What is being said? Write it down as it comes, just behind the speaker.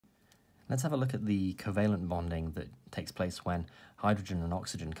Let's have a look at the covalent bonding that takes place when hydrogen and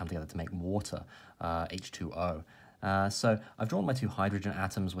oxygen come together to make water, H2O. So I've drawn my two hydrogen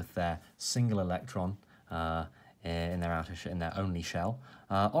atoms with their single electron in their only shell.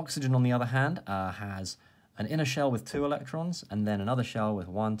 Oxygen, on the other hand, has an inner shell with 2 electrons, and then another shell with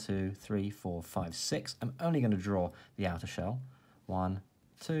 1, 2, 3, 4, 5, 6. I'm only going to draw the outer shell. 1,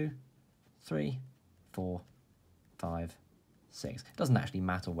 2, 3, 4, 5, 6. It doesn't actually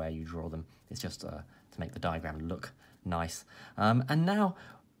matter where you draw them. It's just to make the diagram look nice. And now,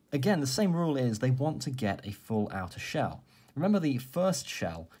 again, the same rule is they want to get a full outer shell. Remember, the first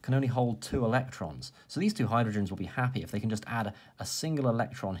shell can only hold 2 electrons. So these two hydrogens will be happy if they can just add a single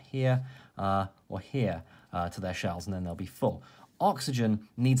electron here or here to their shells, and then they'll be full. Oxygen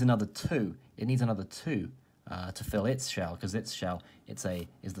needs another 2. It needs another 2 to fill its shell, because its shell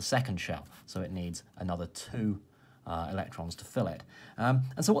is the second shell. So it needs another 2 electrons to fill it. And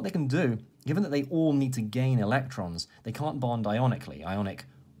so what they can do, given that they all need to gain electrons, they can't bond ionically. Ionic,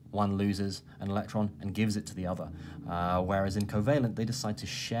 one loses an electron and gives it to the other. Whereas in covalent, they decide to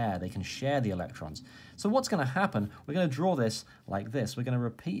share. They can share the electrons. So what's going to happen, we're going to draw this like this. We're going to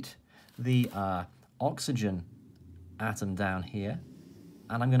repeat the oxygen atom down here,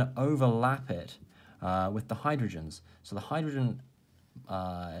 and I'm going to overlap it with the hydrogens. So the hydrogen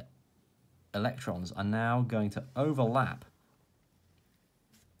electrons are now going to overlap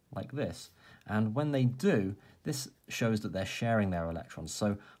like this. And when they do, this shows that they're sharing their electrons.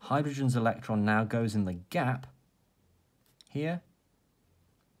 So hydrogen's electron now goes in the gap here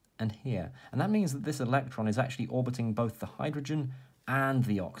and here. And that means that this electron is actually orbiting both the hydrogen and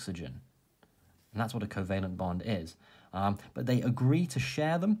the oxygen. And that's what a covalent bond is. But they agree to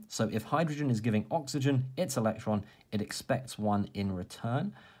share them. So if hydrogen is giving oxygen its electron, it expects one in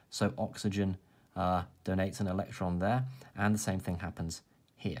return. So oxygen donates an electron there, and the same thing happens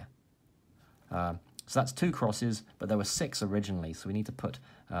here. So that's 2 crosses, but there were 6 originally, so we need to put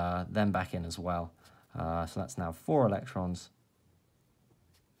them back in as well. So that's now 4 electrons,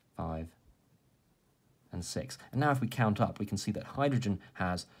 5, and 6. And now if we count up, we can see that hydrogen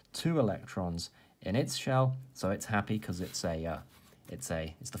has 2 electrons in its shell, so it's happy because it's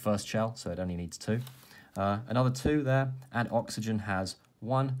the first shell, so it only needs 2. Another 2 there, and oxygen has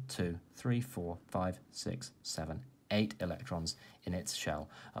 1, 2, 3, 4, 5, 6, 7, 8 electrons in its shell.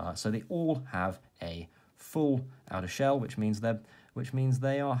 So they all have a full outer shell, which means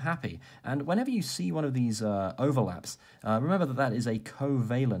they are happy. And whenever you see one of these overlaps, remember that that is a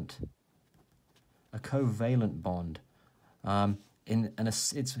covalent bond.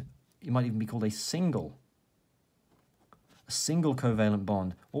 It might even be called a single. A single covalent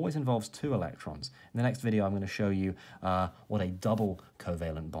bond always involves 2 electrons. In the next video, I'm going to show you what a double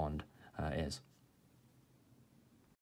covalent bond is.